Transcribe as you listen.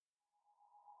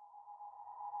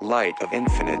Light of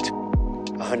Infinite.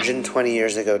 120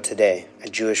 years ago today, a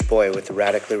Jewish boy with a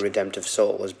radically redemptive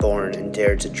soul was born and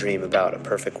dared to dream about a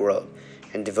perfect world,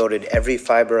 and devoted every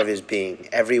fiber of his being,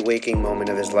 every waking moment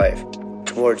of his life,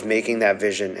 towards making that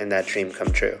vision and that dream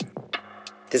come true.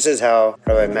 This is how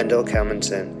Rabbi Mendel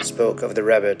Kalmanson spoke of the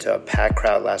Rebbe to a packed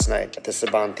crowd last night at the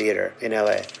Saban Theater in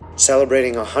LA,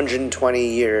 celebrating 120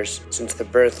 years since the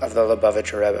birth of the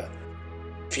Lubavitcher Rebbe.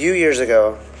 A few years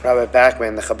ago, Rabbi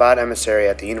Bachman, the Chabad emissary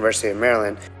at the University of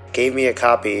Maryland, gave me a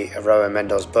copy of Rabbi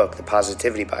Mendel's book, The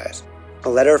Positivity Bias. A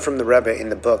letter from the Rebbe in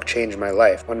the book changed my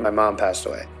life when my mom passed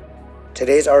away.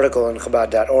 Today's article on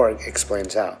Chabad.org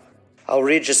explains how. I'll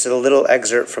read just a little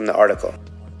excerpt from the article.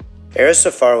 Erez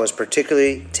Safar was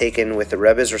particularly taken with the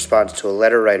Rebbe's response to a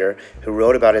letter writer who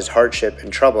wrote about his hardship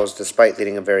and troubles despite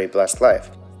leading a very blessed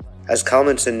life. As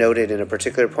Kalmanson noted in a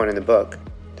particular point in the book,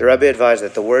 the Rebbe advised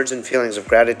that the words and feelings of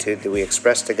gratitude that we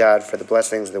express to God for the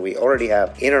blessings that we already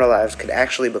have in our lives could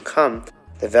actually become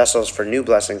the vessels for new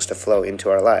blessings to flow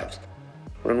into our lives.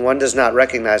 When one does not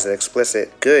recognize the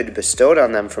explicit good bestowed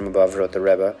on them from above, wrote the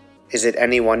Rebbe, is it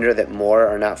any wonder that more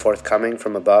are not forthcoming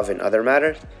from above in other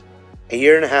matters? A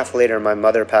year and a half later, my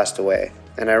mother passed away,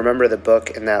 and I remember the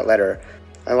book and that letter.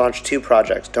 I launched two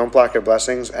projects, Don't Block Your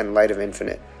Blessings and Light of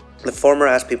Infinite. The former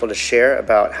asked people to share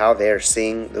about how they are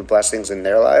seeing the blessings in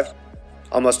their lives.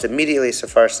 Almost immediately,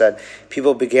 Safar said,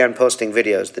 people began posting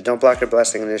videos. The Don't Block Your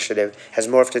Blessing initiative has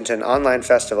morphed into an online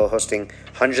festival hosting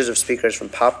hundreds of speakers from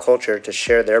pop culture to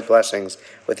share their blessings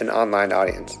with an online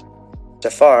audience.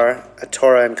 Safar, a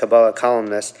Torah and Kabbalah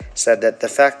columnist, said that the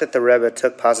fact that the Rebbe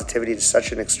took positivity to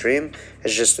such an extreme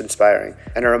is just inspiring,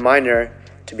 and a reminder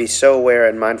to be so aware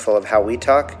and mindful of how we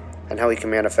talk and how we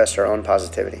can manifest our own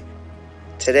positivity.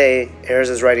 Today, Erez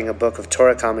is writing a book of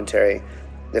Torah commentary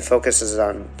that focuses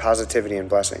on positivity and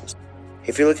blessings.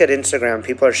 If you look at Instagram,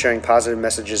 people are sharing positive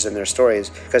messages in their stories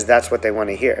because that's what they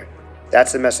want to hear.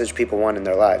 That's the message people want in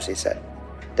their lives, he said.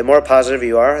 The more positive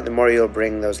you are, the more you'll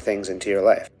bring those things into your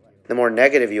life. The more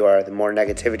negative you are, the more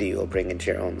negativity you will bring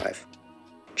into your own life.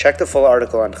 Check the full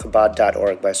article on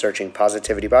Chabad.org by searching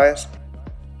Positivity Bias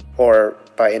or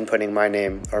by inputting my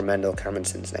name or Mendel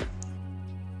Kalmanson's name.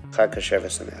 Chag Kasher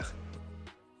v'Sameach.